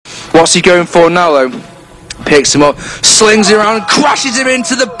What's he going for now, though? Picks him up, slings him around, and crashes him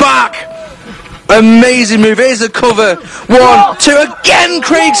into the back. Amazing move. Here's a cover. 1, 2, again.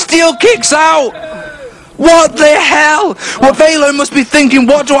 Craig Steele kicks out. What the hell? Well, Valo must be thinking,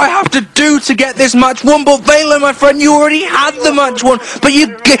 what do I have to do to get this match won? But Valo, my friend, you already had the match won. But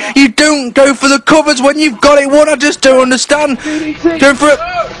you don't go for the covers when you've got it won. I just don't understand. Going for it.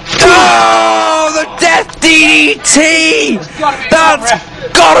 Oh, the death DDT. That's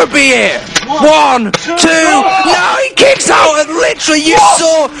gotta be it. 1, 2. No, he kicks out, and literally you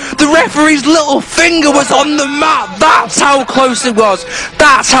saw the referee's little finger was on the mat. That's how close it was.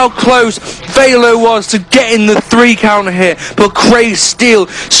 That's how close Valo was to getting the 3 count here. But Craig Steele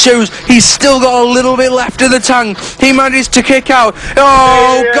shows he's still got a little bit left in the tank. He managed to kick out.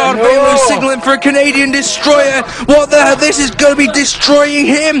 Oh God, Valo's signaling for a Canadian destroyer. What the hell? This is going to be destroying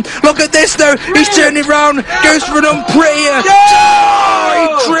him. Look at this though. He's turning around, goes for an unprettier.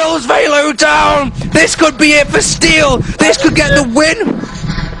 Oh, he drills Valo down. This could be it for Steele. This could get the win.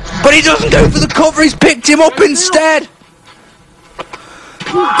 But he doesn't go for the cover. He's picked him up instead.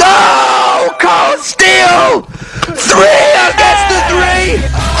 No! Carl Steele! 3 against the 3!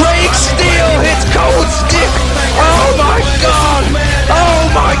 Craig Steele hits Cold Stick! Oh my God! Oh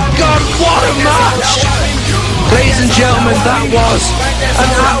my God! What a match! Ladies and gentlemen, that was an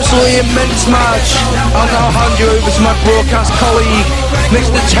absolutely immense match. I'll now hand you over to my broadcast colleague,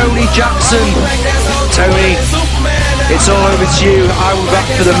 Mr. Tony Jackson. Tony, it's all over to you. I will be back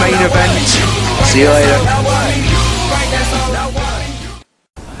for the main event. See you later.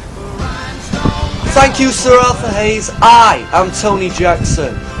 Thank you, Sir Arthur Hayes. I am Tony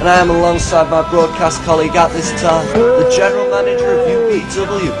Jackson, and I am alongside my broadcast colleague at this time, the General Manager of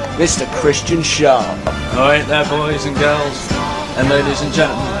UBW, Mr. Christian Cham. Alright there, boys and girls, and ladies and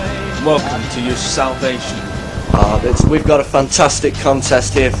gentlemen, welcome to UBW Salvation. We've got a fantastic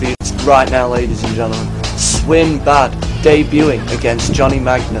contest here for you right now, ladies and gentlemen. Swinnbad debuting against Jonny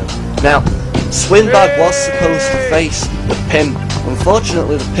Magnum. Now, Swinnbad was supposed to face the Pimp.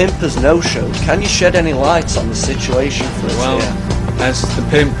 Unfortunately, the Pimp has no-showed. Can you shed any light on the situation for us Well, here? as the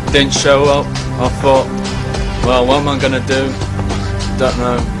Pimp didn't show up, I thought, well, what am I going to do? Don't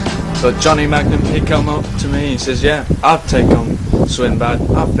know. But Jonny Magnum, he come up to me, he says, yeah, I'll take on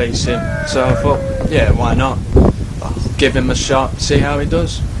Swinnbad, I'll face him. So I thought, yeah, why not? Give him a shot, see how he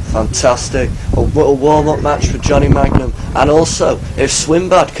does. Fantastic. A little warm-up match for Jonny Magnum. And also, if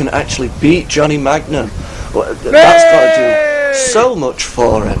Swinnbad can actually beat Jonny Magnum, well, that's got to do so much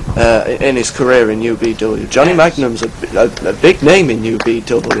for him in his career in UBW. Jonny Magnum's a big name in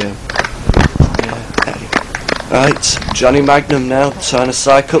UBW. Right, Jonny Magnum now trying to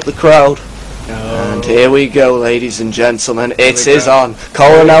psych up the crowd. And here we go, ladies and gentlemen. It is on.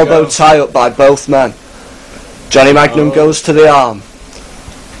 Collar and elbow tie up by both men. Jonny Magnum goes to the arm.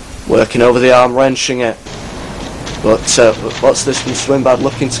 Working over the arm, wrenching it. But what's this from Swinnbad,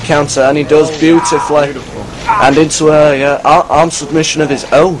 looking to counter, and he does beautifully. And into a arm submission of his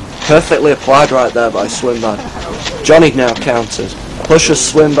own. Perfectly applied right there by Swinnbad. Jonny now counters. Pushes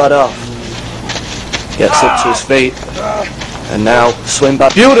Swinnbad off. Gets up to his feet. And now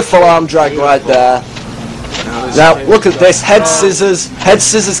Swinnbad. Beautiful arm drag right there. Now look at this. Head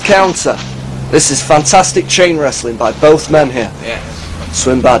scissors counter. This is fantastic chain wrestling by both men here.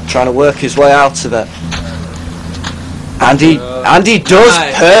 Swinnbad trying to work his way out of it. And he does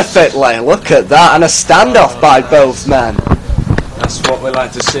perfectly. Look at that, and a standoff by both men. That's what we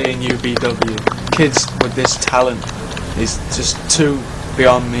like to see in UBW. Kids with this talent is just too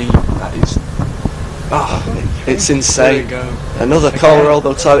beyond me. That is, it's insane. There we go. Another collar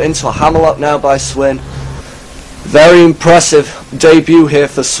elbow tie into a hammerlock now by Swin. Very impressive debut here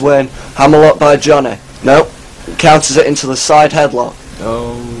for Swin. Hammerlock by Jonny. Nope. Counters it into the side headlock.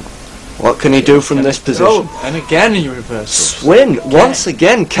 Oh. What can he do from this position? Oh, and again he reversals. Swin once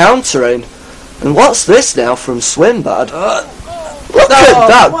again countering. And what's this now from Swinnbad? Look at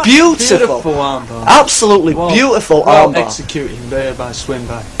that, beautiful armbar. Absolutely beautiful armbar. Executing there by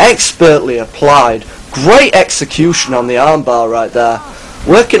Swinnbad. Expertly applied. Great execution on the armbar right there.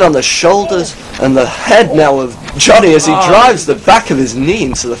 Working on the shoulders and the head now of Jonny as he drives the back of his knee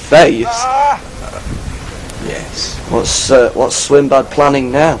into the face. Yes. What's Swinnbad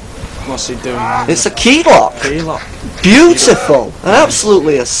planning now? What's he doing? It's a key lock. Beautiful. An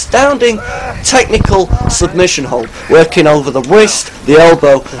absolutely astounding technical submission hold. Working over the wrist, the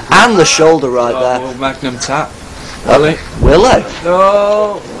elbow, and the shoulder right there. Will Magnum tap? Will he?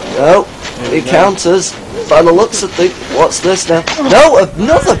 No. No. He counters. By the looks of the... What's this now? No,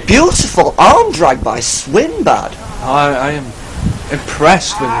 another beautiful arm drag by Swinnbad. I am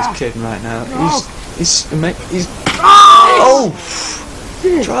impressed with this kid right now. He's Oh!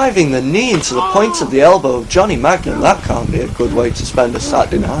 Driving the knee into the point of the elbow of Johnny Magnum. That can't be a good way to spend a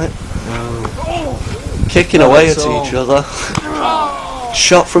Saturday night. No. Kicking away at each other.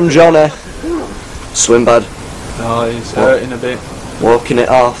 Shot from Jonny. Swinnbad. Oh, he's hurting a bit. Walking it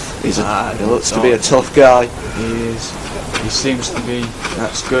off. He looks to be a tough guy. He is. He seems to be.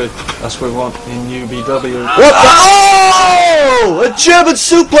 That's good. That's what we want in UBW. What the? Oh! A German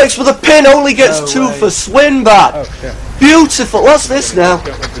suplex with a pin only gets 2 for Swinnbad. Beautiful. What's this now?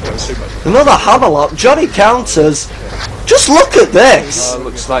 Another hammerlock. Johnny counters. Just look at this.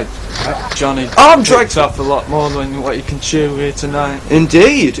 Looks like Johnny Arm picked off a lot more than what he can chew here tonight.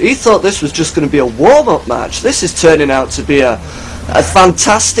 Indeed. He thought this was just going to be a warm-up match. This is turning out to be a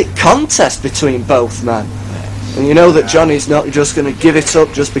fantastic contest between both men. And you know that Johnny's not just going to give it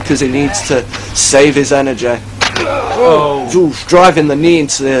up just because he needs to save his energy. Oh. Oof, driving the knee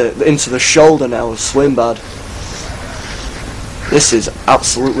into the shoulder now of Swinnbad. This is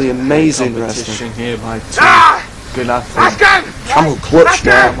absolutely amazing wrestling. Here by 2 good athletes. Camel clutch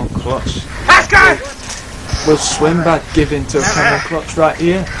now. Camel clutch. Will Swinnbad give in to a camel clutch right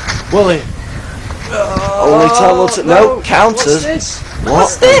here? Will he? Only time will to no counters. What's this?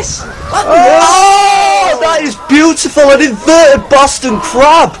 What's this? Oh, that is beautiful! An inverted Boston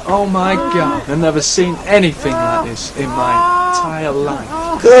Crab. Oh my God! I've never seen anything like this in my entire life.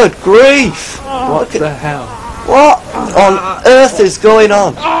 Good grief! What the hell? What on earth is going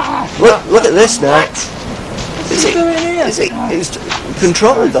on? Look at this now. He's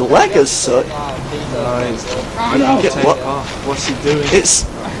controlling the leg as such. What's he doing?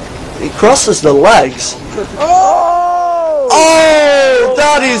 He crosses the legs. Oh,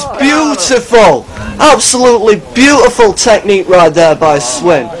 that is beautiful! Absolutely beautiful technique right there by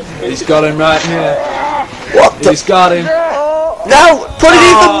Swin. He's got him right here. What the? He's got him. Now, putting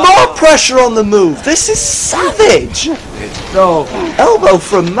even more pressure on the move. This is savage. No. Elbow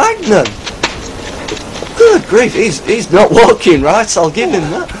from Magnum. Good grief, he's not walking right, I'll give him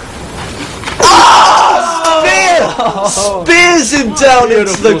that. Spear! Spears him down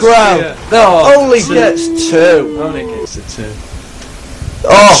into the ground. No, only gets 2. Only gets a 2.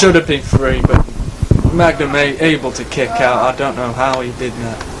 Oh. Should have been 3, but Magnum able to kick out. I don't know how he did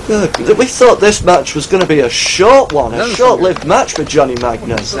that. Good. We thought this match was going to be a short one, a short-lived match for Johnny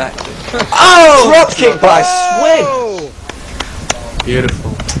Magnum. Exactly. Oh! Drop kick by Swin.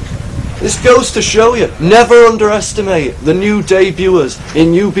 Beautiful. This goes to show you, never underestimate the new debuters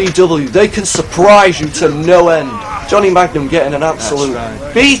in UBW. They can surprise you to no end. Johnny Magnum getting an absolute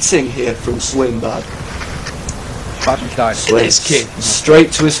beating here from Swinnbad. This kick.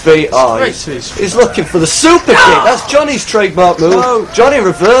 Straight to his feet. Oh, he's looking for the super kick. That's Johnny's trademark move. No. Johnny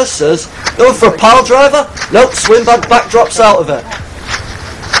reverses. Going for a pile driver. Nope, Swinnbad backdrops out of it.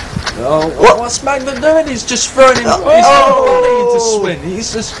 Oh, what's Magnum doing? He's just throwing him. He's running into Swin.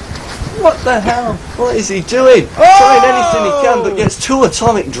 He's just. What the hell? What is he doing? Trying anything he can, but gets 2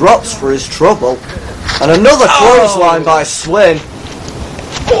 atomic drops for his trouble. And another clothesline by Swin.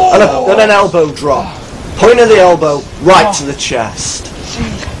 And an elbow drop. Point of the elbow, right to the chest.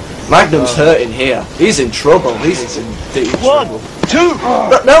 Magnum's hurting here. He's in trouble. He's in deep trouble. 1, 2.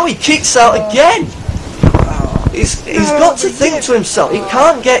 But no, he kicks out again. He's got to think to himself, he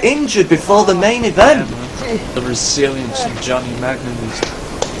can't get injured before the main event. The resilience of Johnny Magnum is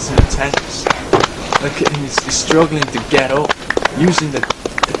intense. Look at him, he's struggling to get up, using the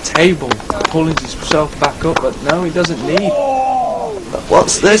table, pulling himself back up, but no, he doesn't need.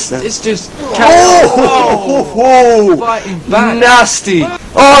 What's this then? It's just fighting back. Nasty. Oh,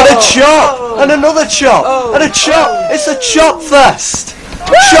 and a chop, and another chop, and a chop. It's a chop fest.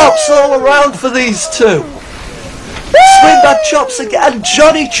 Chops all around for these two. Swinnbad chops again, and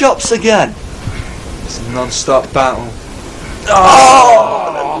Johnny chops again. It's a non-stop battle.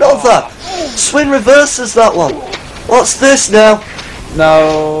 Oh, another. Swin reverses that one. What's this now?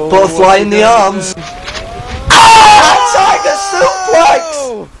 No. Butterfly in the arms. Tiger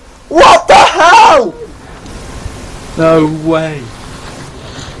suplex! What the hell? No way.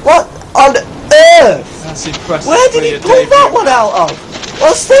 What on earth? That's impressive. Where did he pull that one out of?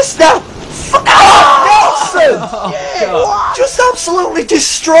 What's this now? Nelson! God. Just absolutely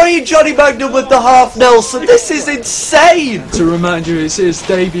destroying Johnny Magnum with the half Nelson. This is insane. To remind you, it's his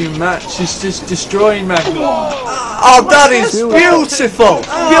debut match. He's just destroying Magnum. Oh, that is beautiful.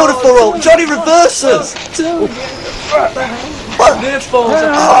 Beautiful roll. Johnny reverses. What?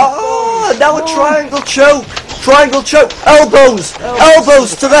 Oh, now a triangle choke. Triangle choke. Elbows.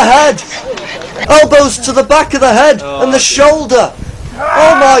 Elbows to the head. Elbows to the back of the head and the shoulder.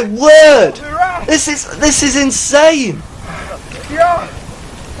 Oh my word! This is insane.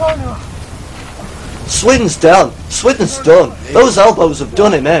 Swin's done. Swin's done. Those elbows have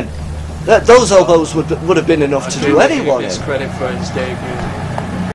done him in. Those elbows would have been enough to do anyone in. Credit for his debut.